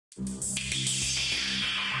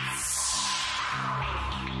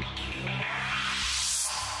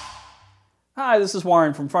Hi, this is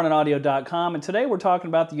Warren from frontendaudio.com, and today we're talking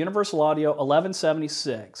about the Universal Audio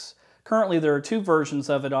 1176. Currently there are two versions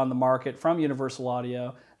of it on the market from Universal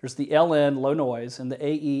Audio. There's the LN Low Noise and the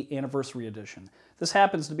AE Anniversary Edition. This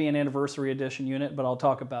happens to be an Anniversary Edition unit, but I'll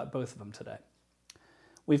talk about both of them today.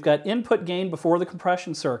 We've got input gain before the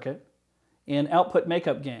compression circuit and output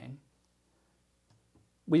makeup gain.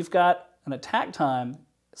 We've got an attack time,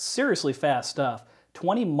 seriously fast stuff,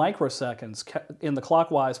 20 microseconds in the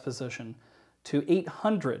clockwise position to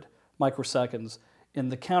 800 microseconds in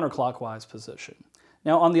the counterclockwise position.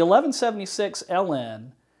 Now on the 1176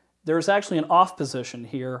 LN, there's actually an off position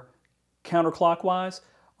here, counterclockwise.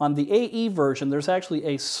 On the AE version, there's actually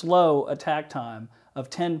a slow attack time of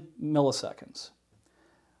 10 milliseconds.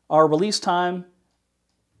 Our release time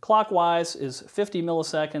clockwise is 50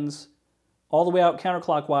 milliseconds, all the way out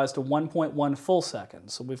counterclockwise to 1.1 full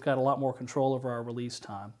seconds. So we've got a lot more control over our release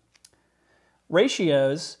time.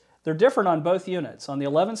 Ratios, they're different on both units. On the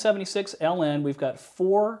 1176 LN, we've got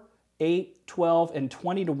 4, 8, 12, and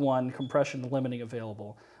 20 to 1 compression limiting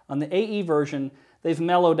available. On the AE version, they've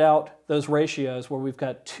mellowed out those ratios where we've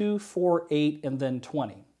got 2, 4, 8, and then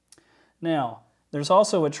 20. Now, there's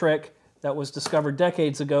also a trick that was discovered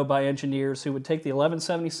decades ago by engineers who would take the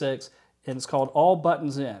 1176, and it's called all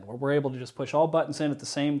buttons in, where we're able to just push all buttons in at the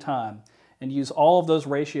same time and use all of those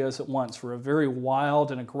ratios at once for a very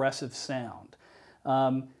wild and aggressive sound.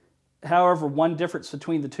 However, one difference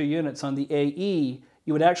between the two units, on the AE,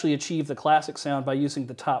 you would actually achieve the classic sound by using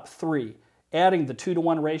the top three. Adding the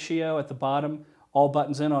 2-to-1 ratio at the bottom, all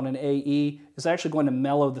buttons in on an AE, is actually going to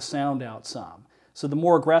mellow the sound out some. So the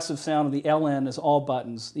more aggressive sound of the LN is all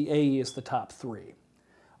buttons, the AE is the top three.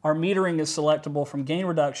 Our metering is selectable from gain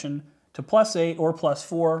reduction to +8 or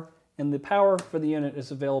 +4, and the power for the unit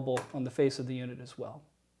is available on the face of the unit as well.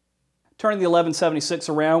 Turning the 1176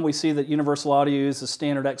 around, we see that Universal Audio uses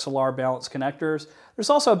standard XLR balanced connectors. There's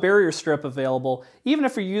also a barrier strip available. Even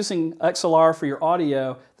if you're using XLR for your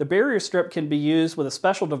audio, the barrier strip can be used with a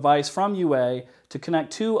special device from UA to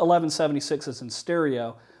connect two 1176s in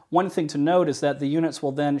stereo. One thing to note is that the units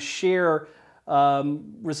will then share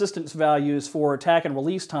resistance values for attack and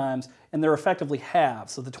release times, and they're effectively halved.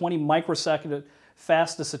 So the 20 microsecond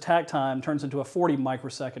fastest attack time turns into a 40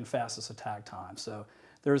 microsecond fastest attack time. So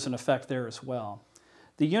there's an effect there as well.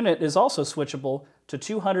 The unit is also switchable to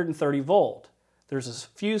 230 volt. There's a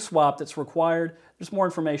fuse swap that's required. There's more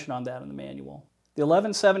information on that in the manual. The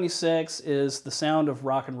 1176 is the sound of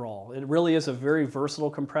rock and roll. It really is a very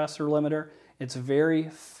versatile compressor limiter. It's very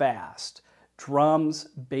fast. Drums,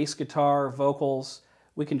 bass guitar, vocals,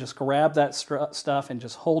 we can just grab that stuff and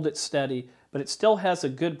just hold it steady, but it still has a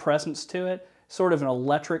good presence to it, sort of an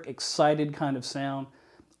electric, excited kind of sound.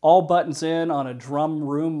 All buttons in on a drum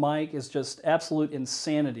room mic is just absolute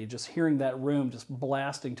insanity, just hearing that room just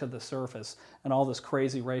blasting to the surface and all this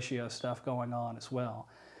crazy ratio stuff going on as well.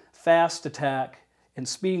 Fast attack and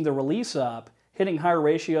speeding the release up, hitting higher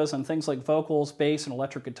ratios on things like vocals, bass, and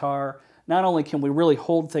electric guitar. Not only can we really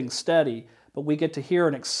hold things steady, but we get to hear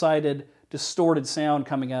an excited, distorted sound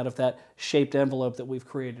coming out of that shaped envelope that we've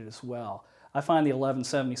created as well. I find the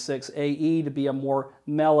 1176 AE to be a more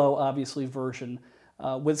mellow, obviously, version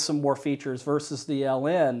with some more features versus the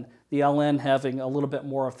LN having a little bit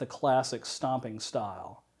more of the classic stomping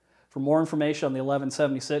style. For more information on the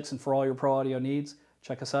 1176 and for all your pro audio needs,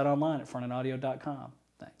 check us out online at frontendaudio.com.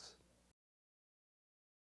 Thanks.